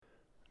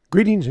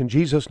Greetings in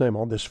Jesus' name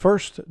on this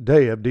first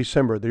day of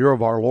December, the year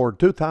of our Lord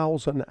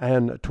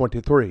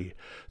 2023.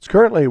 It's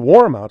currently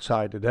warm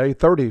outside today,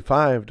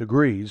 35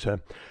 degrees,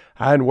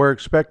 and we're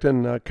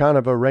expecting kind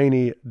of a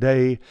rainy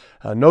day.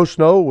 No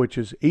snow, which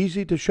is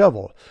easy to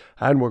shovel,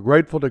 and we're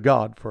grateful to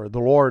God for the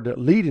Lord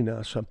leading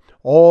us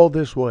all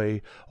this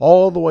way,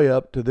 all the way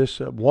up to this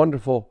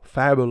wonderful,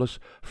 fabulous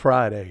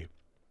Friday.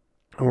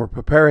 And we're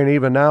preparing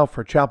even now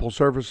for chapel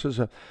services,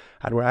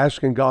 and we're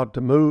asking God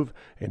to move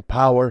in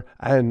power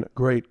and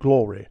great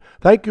glory.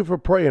 Thank you for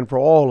praying for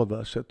all of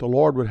us, that the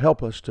Lord would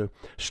help us to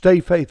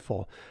stay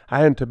faithful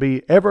and to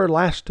be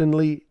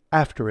everlastingly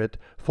after it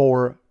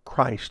for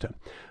Christ.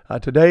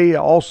 Today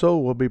also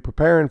we'll be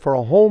preparing for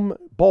a home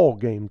ball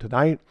game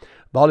tonight,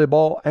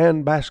 volleyball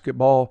and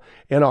basketball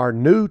in our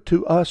new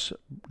to us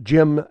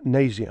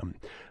gymnasium.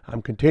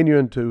 I'm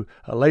continuing to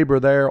labor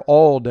there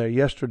all day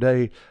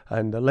yesterday,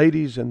 and the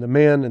ladies and the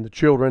men and the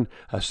children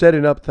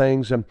setting up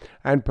things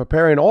and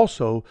preparing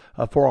also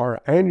for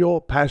our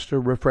annual Pastor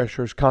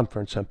Refreshers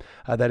Conference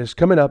that is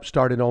coming up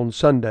starting on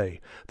Sunday.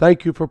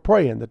 Thank you for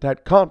praying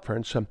that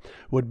conference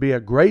would be a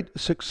great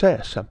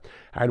success,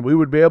 and we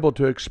would be able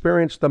to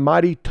experience the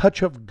mighty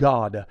touch of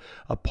God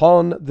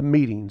upon the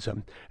meetings.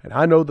 And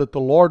I know that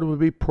the Lord would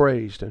be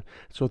praised. And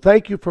so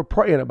thank you for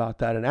praying about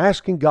that and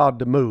asking God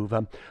to move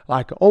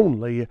like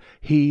only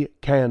He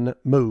can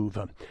move.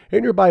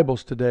 In your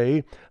Bibles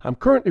today, I'm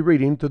currently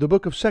reading through the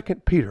book of 2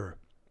 Peter.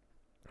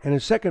 And in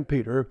 2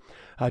 Peter,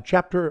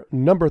 chapter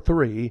number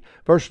 3,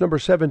 verse number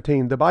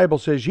 17, the Bible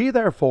says, "Ye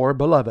therefore,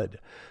 beloved,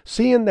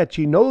 seeing that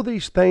ye know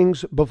these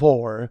things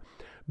before,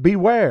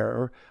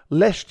 beware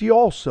lest ye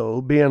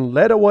also, being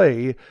led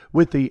away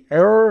with the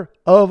error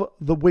of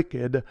the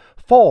wicked,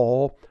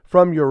 fall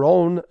from your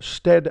own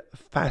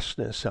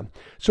steadfastness."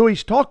 So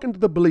he's talking to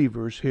the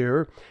believers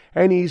here,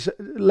 and he's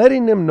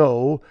letting them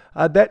know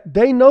that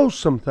they know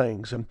some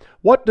things.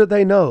 What do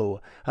they know?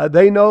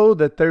 They know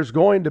that there's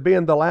going to be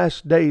in the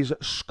last days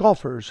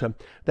scoffers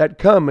that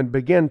come and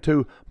begin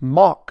to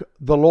mock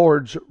the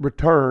Lord's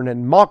return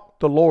and mock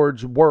the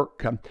Lord's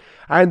work.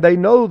 And they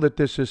know that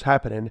this is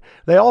happening.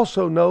 They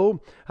also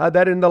know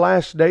that in the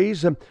last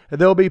days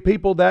there'll be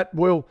people that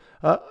will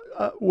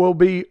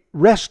be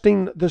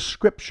wresting the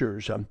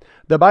Scriptures.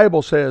 The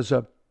Bible says,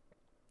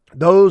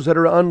 those that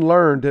are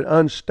unlearned and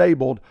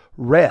unstable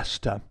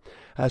rest.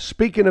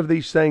 Speaking of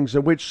these things,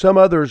 in which some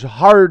others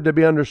hard to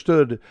be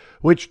understood,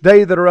 which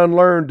they that are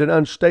unlearned and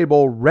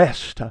unstable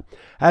rest,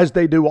 as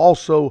they do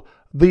also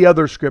the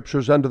other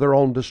Scriptures unto their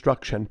own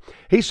destruction.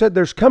 He said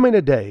there's coming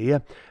a day,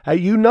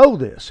 you know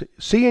this,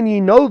 seeing ye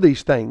know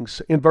these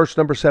things, in verse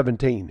number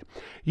 17.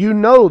 You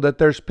know that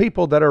there's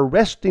people that are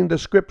wresting the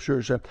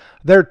Scriptures.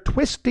 They're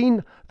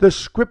twisting the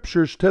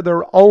Scriptures to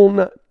their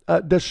own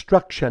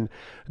destruction.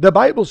 The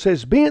Bible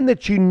says, being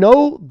that ye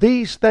know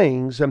these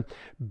things,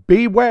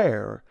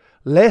 beware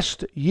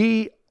lest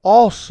ye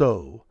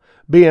also,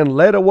 being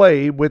led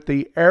away with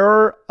the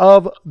error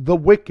of the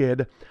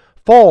wicked,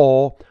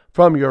 fall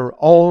from your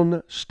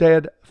own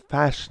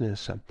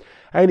steadfastness.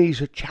 And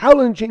he's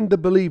challenging the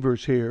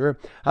believers here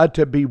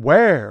to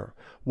beware.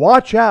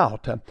 Watch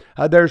out.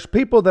 There's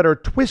people that are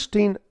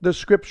twisting the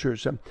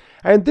Scriptures.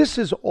 And this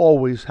has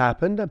always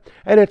happened,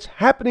 and it's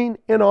happening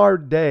in our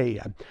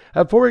day.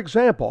 For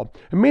example,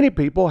 many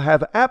people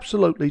have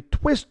absolutely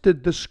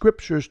twisted the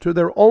Scriptures to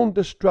their own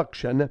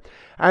destruction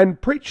and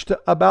preached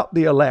about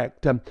the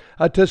elect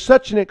to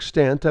such an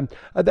extent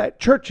that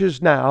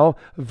churches now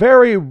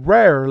very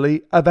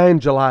rarely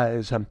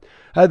evangelize.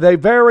 They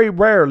very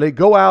rarely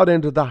go out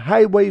into the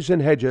highways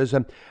and hedges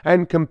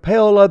and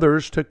compel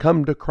others to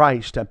come to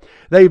Christ.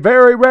 They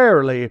very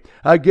rarely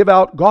give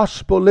out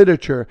gospel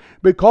literature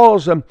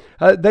because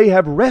they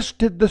have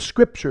wrested the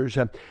Scriptures.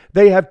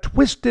 They have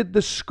twisted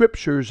the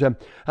Scriptures and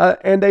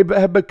they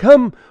have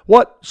become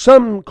what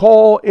some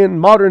call in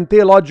modern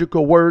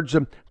theological words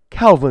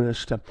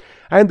Calvinist.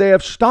 And they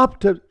have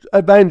stopped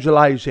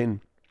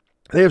evangelizing.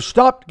 They have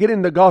stopped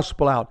getting the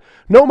gospel out.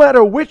 No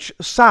matter which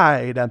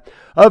side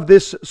of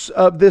this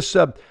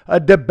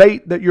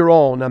debate that you're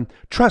on,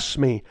 trust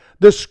me,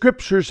 the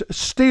Scriptures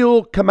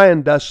still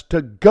command us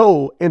to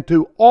go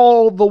into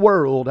all the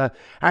world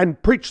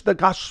and preach the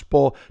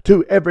gospel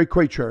to every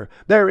creature.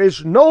 There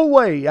is no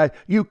way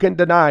you can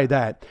deny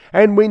that.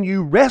 And when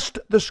you wrest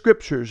the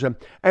Scriptures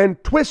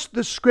and twist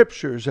the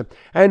Scriptures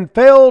and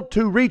fail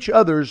to reach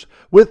others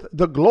with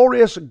the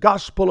glorious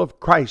gospel of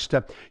Christ,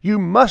 you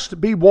must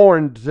be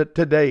warned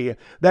today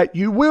that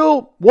you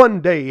will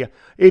one day,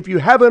 if you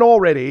haven't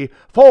already,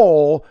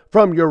 fall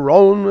from your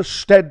own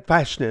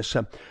steadfastness.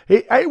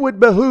 It would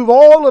behoove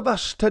all of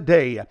us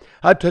today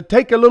to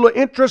take a little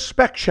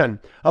introspection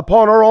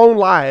upon our own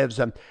lives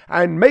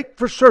and make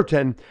for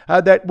certain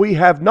that we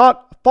have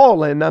not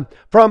fallen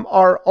from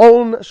our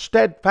own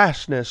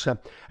steadfastness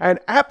and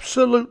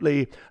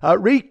absolutely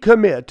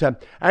recommit,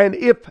 and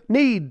if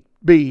need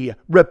be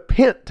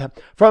repent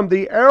from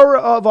the error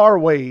of our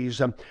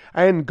ways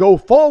and go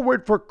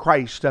forward for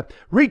Christ,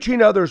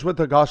 reaching others with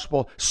the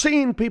gospel,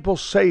 seeing people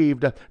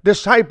saved,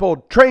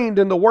 discipled, trained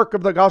in the work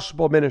of the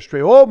gospel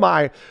ministry. Oh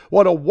my,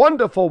 what a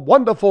wonderful,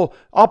 wonderful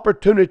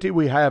opportunity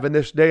we have in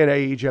this day and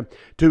age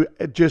to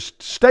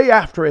just stay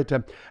after it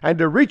and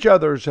to reach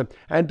others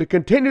and to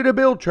continue to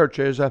build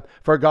churches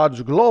for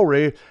God's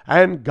glory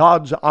and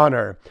God's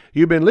honor.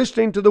 You've been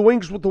listening to the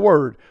Wings with the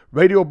Word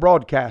radio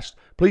broadcast.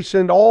 Please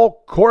send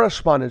all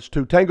correspondence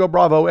to Tango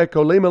Bravo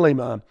Echo Lima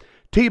Lima,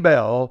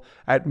 T-Bell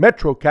at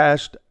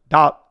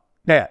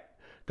metrocast.net.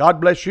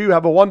 God bless you.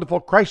 Have a wonderful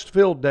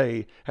Christ-filled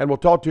day, and we'll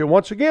talk to you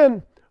once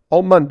again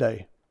on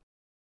Monday.